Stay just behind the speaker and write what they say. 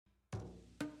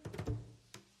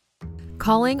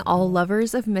calling all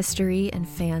lovers of mystery and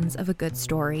fans of a good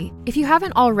story. If you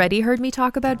haven't already heard me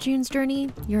talk about June's Journey,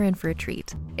 you're in for a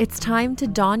treat. It's time to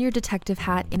don your detective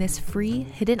hat in this free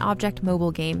hidden object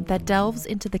mobile game that delves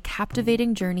into the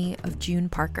captivating journey of June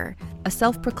Parker, a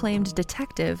self-proclaimed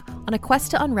detective on a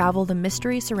quest to unravel the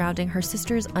mystery surrounding her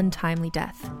sister's untimely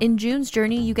death. In June's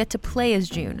Journey, you get to play as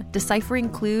June, deciphering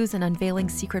clues and unveiling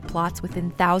secret plots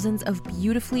within thousands of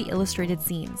beautifully illustrated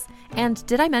scenes. And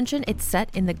did I mention it's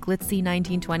set in the glitzy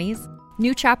 1920s?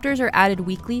 New chapters are added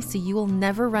weekly, so you will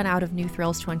never run out of new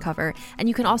thrills to uncover, and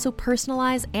you can also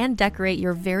personalize and decorate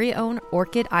your very own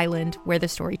Orchid Island where the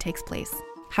story takes place.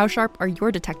 How sharp are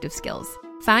your detective skills?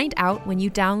 Find out when you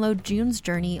download June's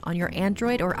Journey on your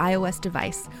Android or iOS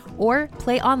device, or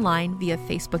play online via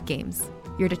Facebook Games.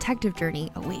 Your detective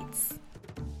journey awaits.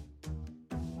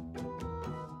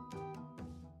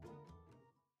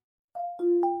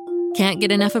 Can't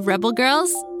get enough of Rebel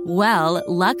Girls? Well,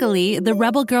 luckily, the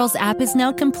Rebel Girls app is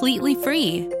now completely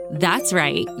free. That's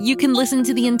right. You can listen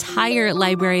to the entire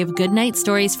library of goodnight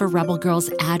stories for Rebel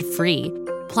Girls ad-free.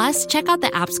 Plus, check out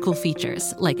the app's cool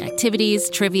features like activities,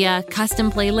 trivia,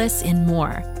 custom playlists, and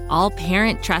more. All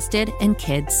parent-trusted and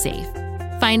kids-safe.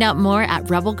 Find out more at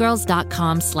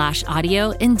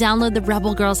rebelgirls.com/audio and download the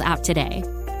Rebel Girls app today.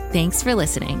 Thanks for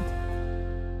listening.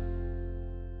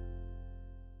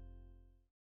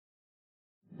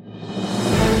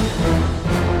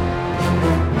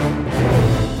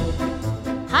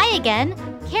 Hi again,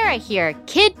 Kara here,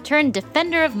 kid turned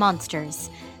defender of monsters.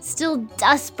 Still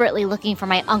desperately looking for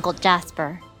my Uncle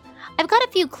Jasper. I've got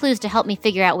a few clues to help me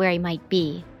figure out where he might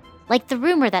be. Like the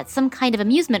rumor that some kind of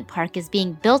amusement park is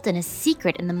being built in a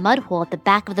secret in the mud hole at the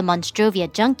back of the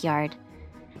Monstrovia junkyard.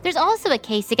 There's also a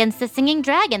case against the singing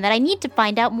dragon that I need to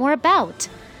find out more about.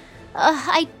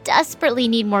 I desperately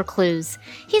need more clues.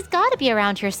 He's got to be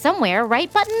around here somewhere,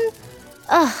 right, Button?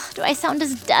 Do I sound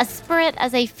as desperate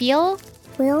as I feel?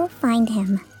 We'll find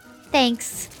him.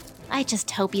 Thanks. I just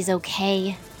hope he's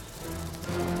okay.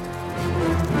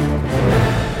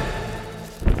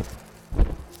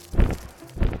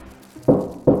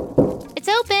 It's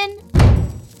open!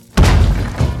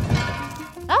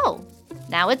 Oh,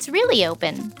 now it's really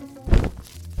open.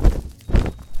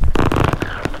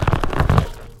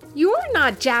 You're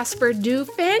not Jasper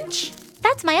Dewfinch.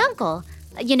 That's my uncle.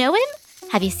 You know him?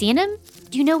 Have you seen him?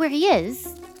 Do you know where he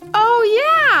is? Oh,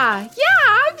 yeah,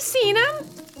 I've seen him.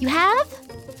 You have?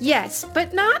 Yes,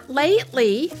 but not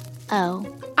lately. Oh.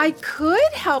 I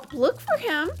could help look for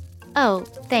him. Oh,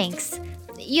 thanks.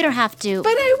 You don't have to.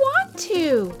 But I want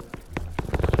to.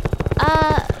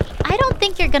 I don't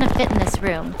think you're gonna fit in this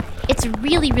room. It's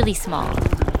really, really small.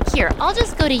 Here, I'll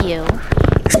just go to you.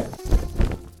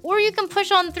 Or you can push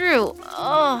on through.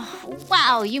 Oh,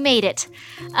 wow, you made it.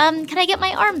 Can I get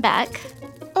my arm back?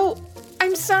 Oh,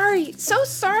 I'm sorry. So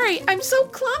sorry. I'm so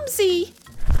clumsy.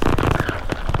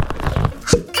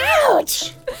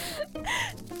 Ouch!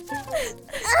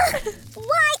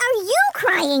 Why are you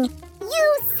crying?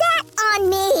 You sat on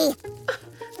me!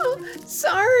 Oh,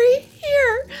 sorry.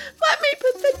 Here, let me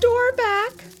put the door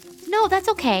back. No, that's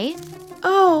okay.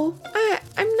 Oh,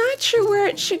 I'm not sure where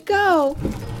it should go.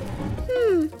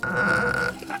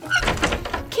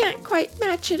 Can't quite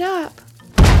match it up.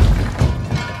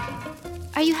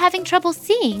 Are you having trouble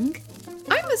seeing?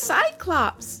 I'm a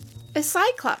Cyclops. A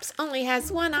Cyclops only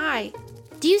has one eye.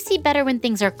 Do you see better when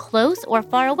things are close or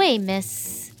far away,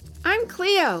 Miss? I'm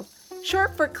Cleo,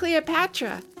 short for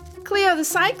Cleopatra. Cleo the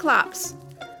Cyclops.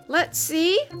 Let's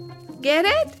see. Get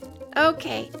it?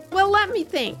 Okay, well, let me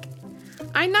think.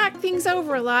 I knock things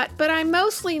over a lot, but I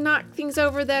mostly knock things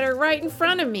over that are right in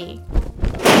front of me.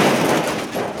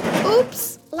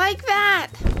 Oops, like that.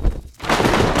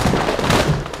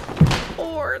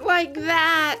 Or like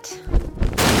that.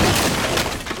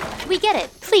 We get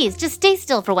it. Please, just stay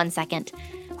still for 1 second.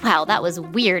 Wow, that was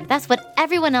weird. That's what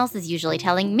everyone else is usually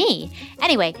telling me.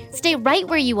 Anyway, stay right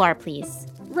where you are, please.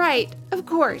 Right, of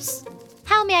course.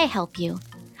 How may I help you?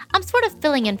 I'm sort of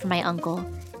filling in for my uncle,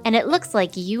 and it looks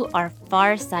like you are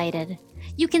far-sighted.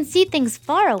 You can see things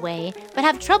far away, but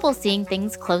have trouble seeing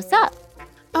things close up.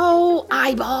 Oh,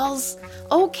 eyeballs.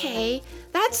 Okay,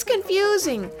 that's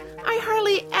confusing. I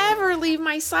hardly ever leave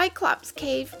my Cyclops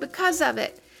cave because of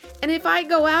it. And if I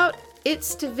go out,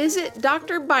 it's to visit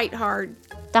Dr. Bitehard.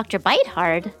 Dr.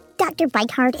 Bitehard? Dr.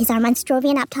 Bitehard is our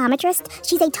Monstrovian optometrist.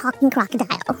 She's a talking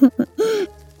crocodile.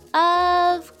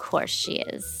 Of course she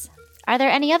is. Are there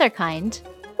any other kind?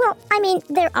 Well, I mean,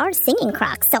 there are singing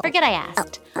crocs, so... Forget I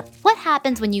asked. What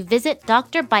happens when you visit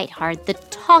Dr. Bitehard, the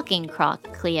talking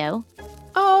croc, Cleo?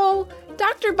 Oh,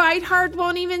 Dr. Bitehard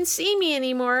won't even see me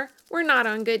anymore. We're not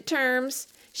on good terms.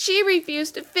 She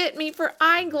refused to fit me for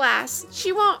eyeglass.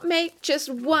 She won't make just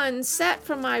one set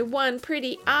for my one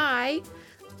pretty eye.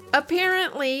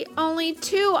 Apparently, only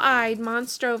two-eyed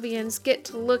Monstrovians get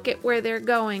to look at where they're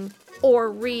going,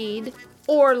 or read,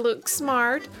 or look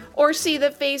smart, or see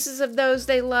the faces of those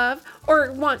they love,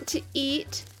 or want to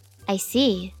eat. I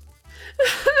see.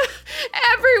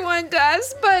 Everyone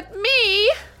does, but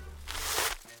me.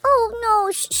 Oh,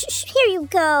 no. Shh. Here you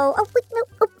go. Oh, wait, no.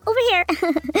 Oh, over here.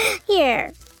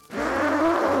 Here.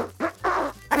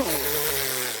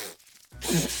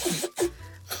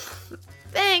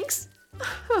 Thanks.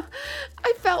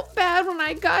 I felt bad when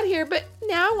I got here, but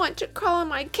now I want to crawl in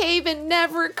my cave and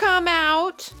never come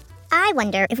out. I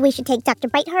wonder if we should take Dr.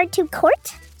 Bitehard to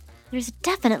court? There's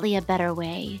definitely a better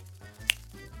way.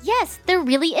 Yes, there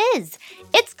really is.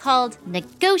 It's called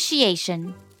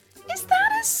negotiation. Is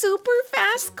that a super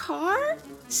fast car?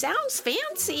 Sounds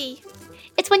fancy.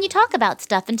 It's when you talk about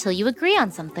stuff until you agree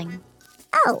on something.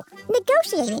 Oh,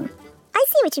 negotiating. I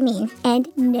see what you mean. And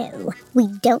no, we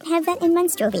don't have that in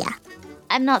Monstrovia.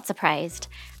 I'm not surprised.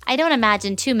 I don't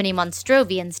imagine too many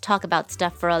Monstrovians talk about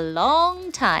stuff for a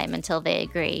long time until they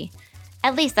agree.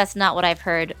 At least that's not what I've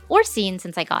heard or seen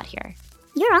since I got here.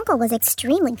 Your uncle was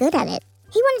extremely good at it.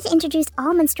 He wanted to introduce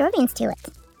all Monstrovians to it.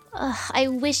 I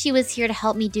wish he was here to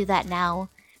help me do that now.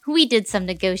 We did some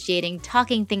negotiating,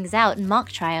 talking things out in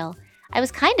mock trial. I was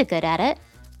kind of good at it.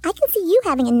 I can see you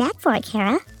having a knack for it,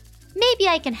 Kara. Maybe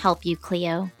I can help you,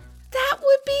 Cleo. That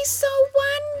would be so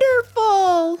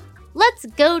wonderful. Let's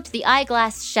go to the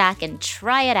eyeglass shack and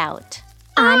try it out.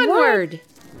 Onward!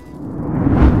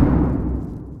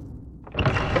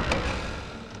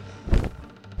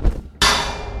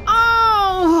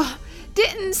 Oh,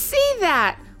 didn't see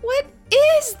that. What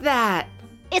is that?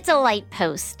 It's a light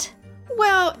post.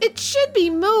 Well, it should be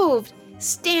moved.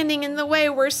 Standing in the way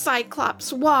where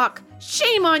Cyclops walk.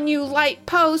 Shame on you, light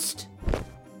post.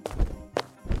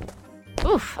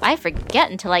 Oof, I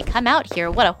forget until I come out here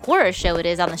what a horror show it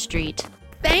is on the street.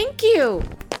 Thank you.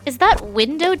 Is that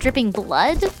window dripping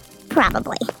blood?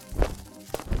 Probably.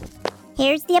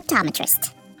 Here's the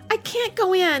optometrist. I can't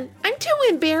go in. I'm too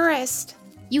embarrassed.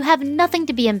 You have nothing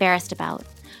to be embarrassed about.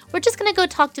 We're just gonna go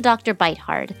talk to Dr.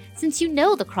 Bitehard, since you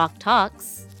know the croc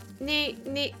talks.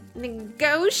 Negotiate?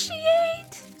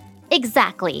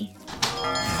 Exactly.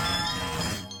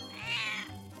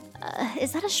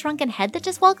 Is that a shrunken head that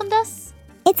just welcomed us?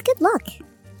 It's good luck.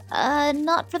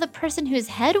 Not for the person whose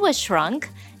head was shrunk.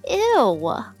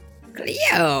 Ew.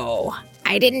 Cleo,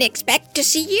 I didn't expect to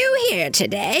see you here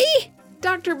today.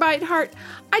 Dr. Biteheart,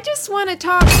 I just want to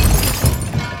talk.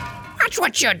 Watch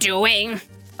what you're doing.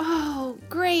 Oh,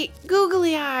 great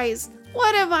googly eyes.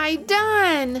 What have I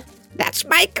done? That's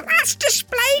my glass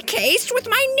display case with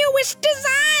my newest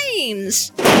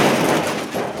designs.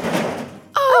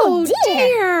 Oh,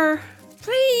 dear.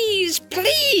 Please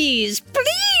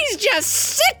just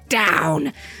sit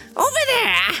down. Over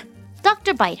there.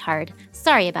 Dr. Bitehard,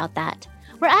 sorry about that.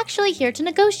 We're actually here to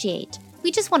negotiate.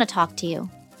 We just want to talk to you.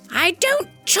 I don't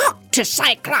talk to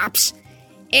Cyclops.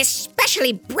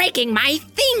 Especially breaking my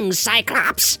things,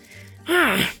 Cyclops.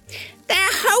 They're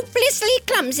hopelessly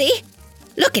clumsy.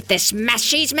 Look at this mess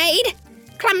she's made.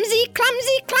 Clumsy.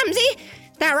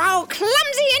 They're all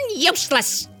clumsy and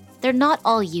useless. They're not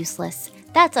all useless.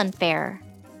 That's unfair.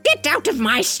 Get out of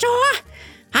my store.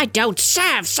 I don't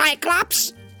serve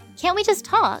Cyclops. Can't we just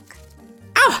talk?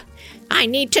 Oh, I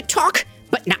need to talk,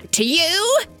 but not to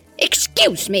you.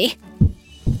 Excuse me.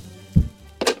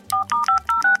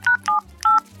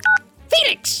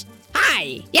 Felix!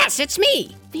 Hi! Yes, it's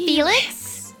me!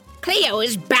 Felix? Cleo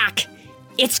is back!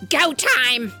 It's go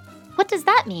time! What does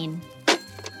that mean?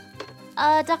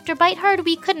 Dr. Bitehard,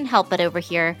 we couldn't help it over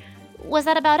here. Was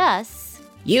that about us?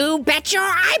 You bet your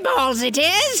eyeballs it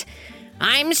is!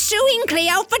 I'm suing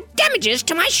Cleo for damages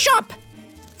to my shop!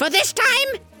 For this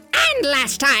time and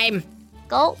last time!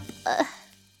 Gulp.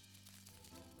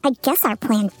 I guess our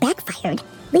plan backfired.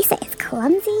 Lisa is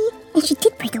clumsy, and she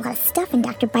did break a lot of stuff in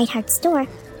Dr. Bitehard's store.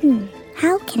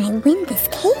 How can I win this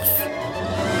case?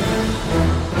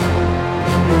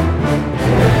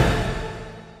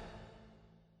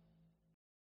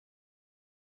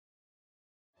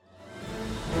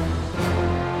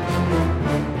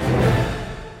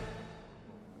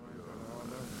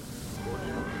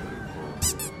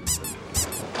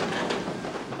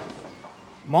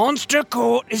 Monster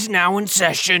Court is now in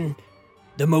session.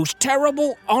 The most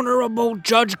terrible, Honorable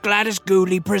Judge Gladys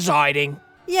Gooley presiding.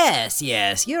 Yes,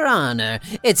 Your Honor.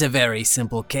 It's a very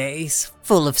simple case,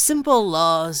 full of simple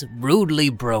laws, rudely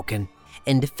broken,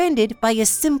 and defended by a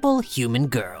simple human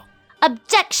girl.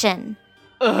 Objection!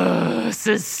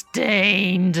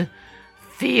 Sustained.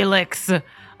 Felix,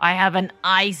 I have an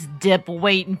ice dip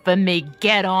waiting for me.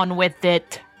 Get on with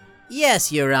it.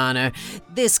 Yes, Your Honor.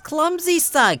 This clumsy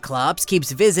Cyclops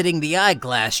keeps visiting the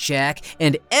eyeglass shack,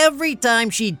 and every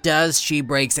time she does, she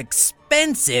breaks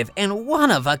expensive and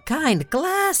one-of-a-kind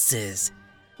glasses.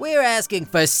 We're asking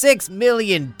for $6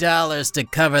 million to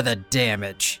cover the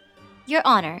damage. Your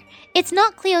Honor, it's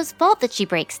not Cleo's fault that she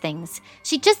breaks things.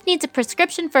 She just needs a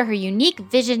prescription for her unique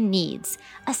vision needs.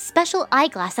 A special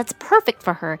eyeglass that's perfect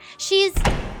for her. She's...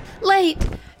 Late.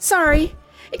 Sorry.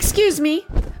 Excuse me.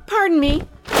 Pardon me.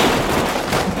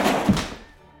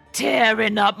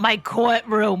 Tearing up my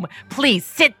courtroom. Please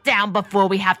sit down before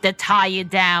we have to tie you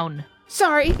down.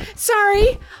 Sorry.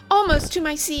 Almost to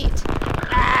my seat.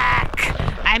 Ack!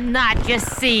 I'm not your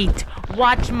seat.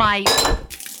 Watch my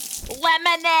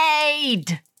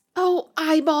lemonade. Oh,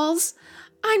 eyeballs.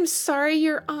 I'm sorry,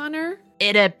 Your Honor.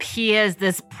 It appears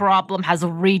this problem has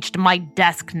reached my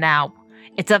desk now.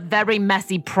 It's a very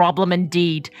messy problem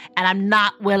indeed, and I'm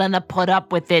not willing to put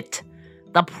up with it.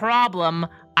 The problem,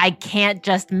 I can't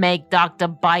just make Dr.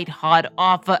 Bitehard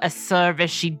offer a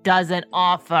service she doesn't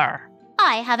offer.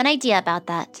 I have an idea about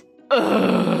that.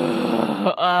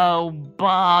 Ugh, oh,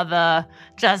 bother.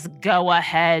 Just go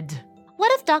ahead.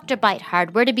 What if Dr.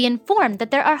 Bitehard were to be informed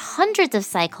that there are hundreds of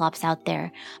Cyclops out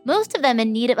there, most of them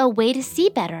in need of a way to see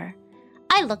better?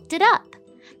 I looked it up.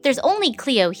 There's only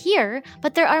Cleo here,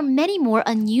 but there are many more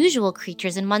unusual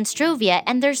creatures in Monstrovia,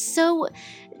 and they're so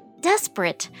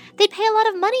desperate. They'd pay a lot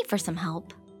of money for some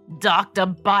help. Dr.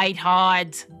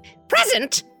 Bitehard.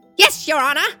 Present? Yes, Your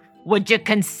Honor. Would you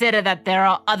consider that there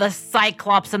are other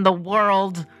Cyclops in the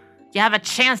world? You have a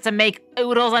chance to make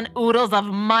oodles and oodles of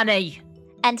money.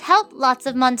 And help lots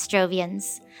of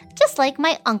Monstrovians, just like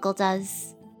my uncle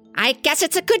does. I guess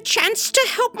it's a good chance to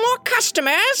help more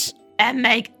customers. And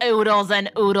make oodles and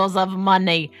oodles of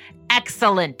money.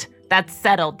 Excellent. That's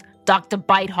settled. Dr.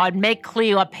 Bitehard, make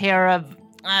Cleo a pair of,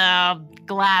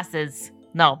 glasses.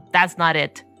 No, that's not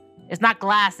it. It's not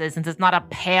glasses, since it's not a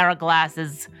pair of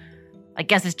glasses. I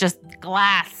guess it's just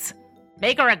glass.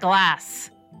 Make her a glass.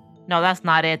 No, that's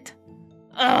not it.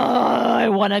 I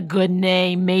want a good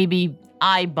name. Maybe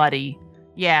Eye Buddy.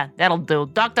 Yeah, that'll do.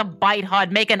 Dr. Bitehard,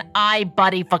 make an Eye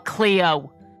Buddy for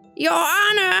Cleo. Your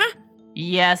Honor.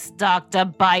 Yes, Dr.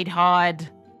 Bitehard.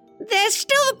 There's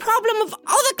still the problem of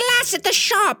all the glass at the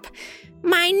shop.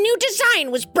 My new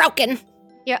design was broken.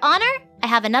 Your Honor, I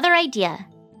have another idea.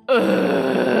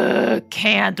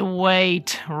 Can't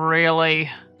wait, really.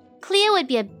 Cleo would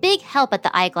be a big help at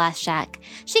the eyeglass shack.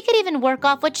 She could even work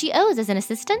off what she owes as an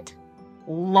assistant.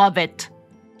 Love it.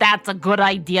 That's a good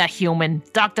idea, human.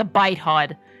 Dr.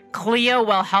 Bitehard, Cleo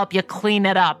will help you clean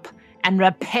it up and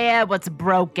repair what's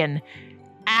broken.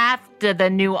 After the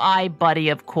new Eye Buddy,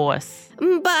 of course.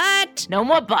 But... No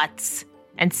more buts.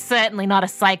 And certainly not a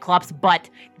Cyclops butt.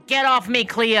 Get off me,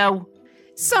 Cleo.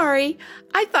 Sorry.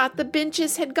 I thought the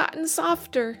benches had gotten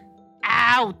softer.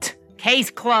 Out.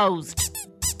 Case closed.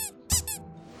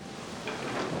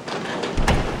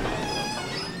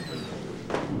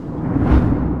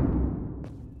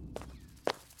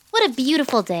 What a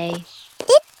beautiful day.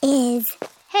 It is.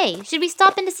 Hey, should we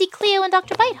stop in to see Cleo and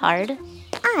Dr. Bitehard?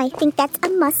 I think that's a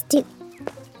must-do.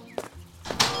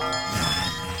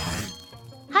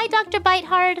 Hi, Dr.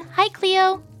 Bitehard. Hi,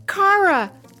 Cleo.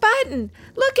 Kara, Button,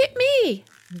 look at me.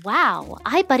 Wow,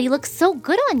 Eye Buddy looks so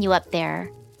good on you up there.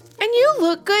 And you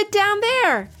look good down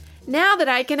there. Now that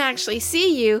I can actually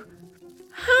see you.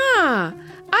 Huh,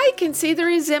 I can see the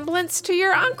resemblance to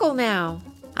your uncle now.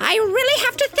 I really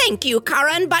have to thank you,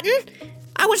 Kara and Button.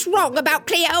 I was wrong about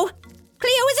Cleo.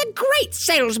 Cleo is a great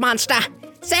sales monster.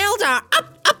 Sales are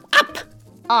up, up, up.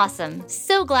 Awesome.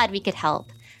 So glad we could help.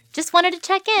 Just wanted to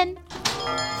check in.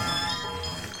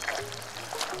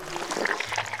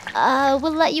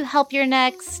 We'll let you help your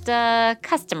next,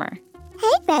 customer.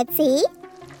 Hey, Betsy.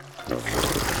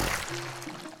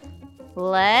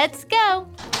 Let's go.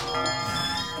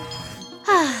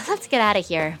 Let's get out of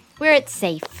here. Where it's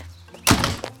safe.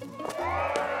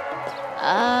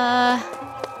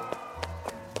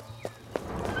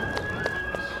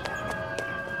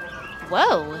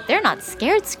 Whoa, they're not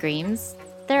scared screams.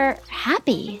 They're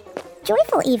happy.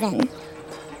 Joyful, even.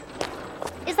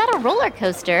 Is that a roller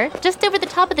coaster just over the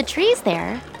top of the trees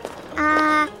there?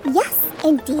 Yes,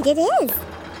 indeed it is.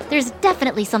 There's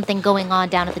definitely something going on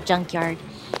down at the junkyard.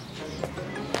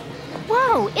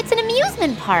 Whoa, it's an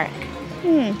amusement park.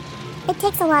 It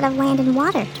takes a lot of land and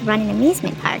water to run an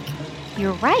amusement park.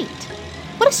 You're right.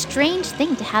 What a strange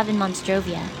thing to have in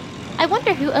Monstrovia. I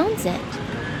wonder who owns it.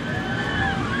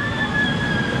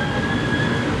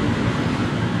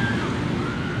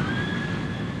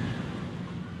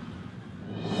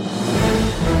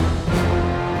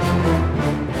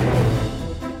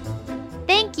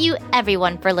 you,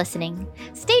 everyone, for listening.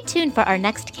 Stay tuned for our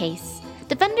next case.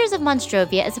 Defenders of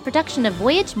Monstrovia is a production of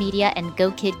Voyage Media and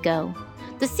Go Kid Go.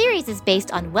 The series is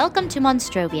based on Welcome to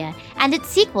Monstrovia and its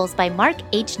sequels by Mark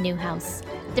H. Newhouse.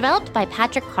 Developed by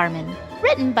Patrick Harmon.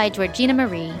 Written by Georgina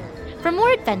Marie. For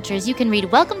more adventures, you can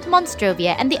read Welcome to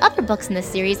Monstrovia and the other books in the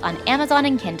series on Amazon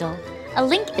and Kindle. A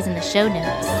link is in the show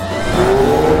notes.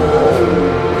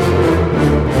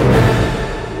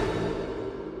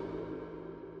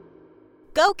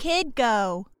 Go Kid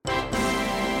Go!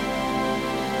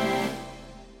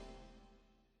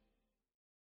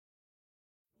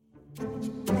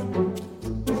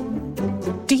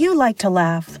 Do you like to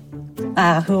laugh?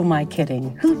 Who am I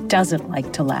kidding? Who doesn't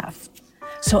like to laugh?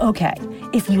 So, okay,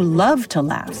 if you love to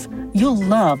laugh, you'll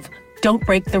love Don't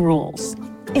Break the Rules.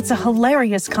 It's a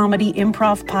hilarious comedy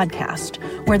improv podcast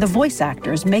where the voice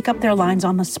actors make up their lines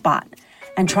on the spot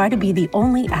and try to be the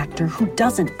only actor who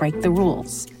doesn't break the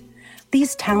rules.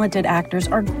 These talented actors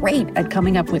are great at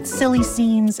coming up with silly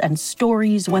scenes and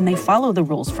stories when they follow the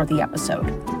rules for the episode.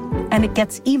 And it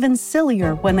gets even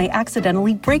sillier when they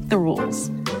accidentally break the rules.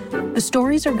 The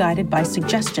stories are guided by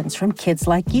suggestions from kids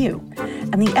like you,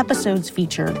 and the episodes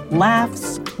feature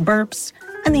laughs, burps,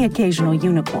 and the occasional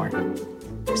unicorn.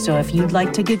 So if you'd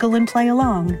like to giggle and play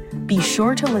along, be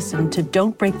sure to listen to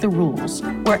Don't Break the Rules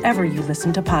wherever you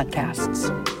listen to podcasts.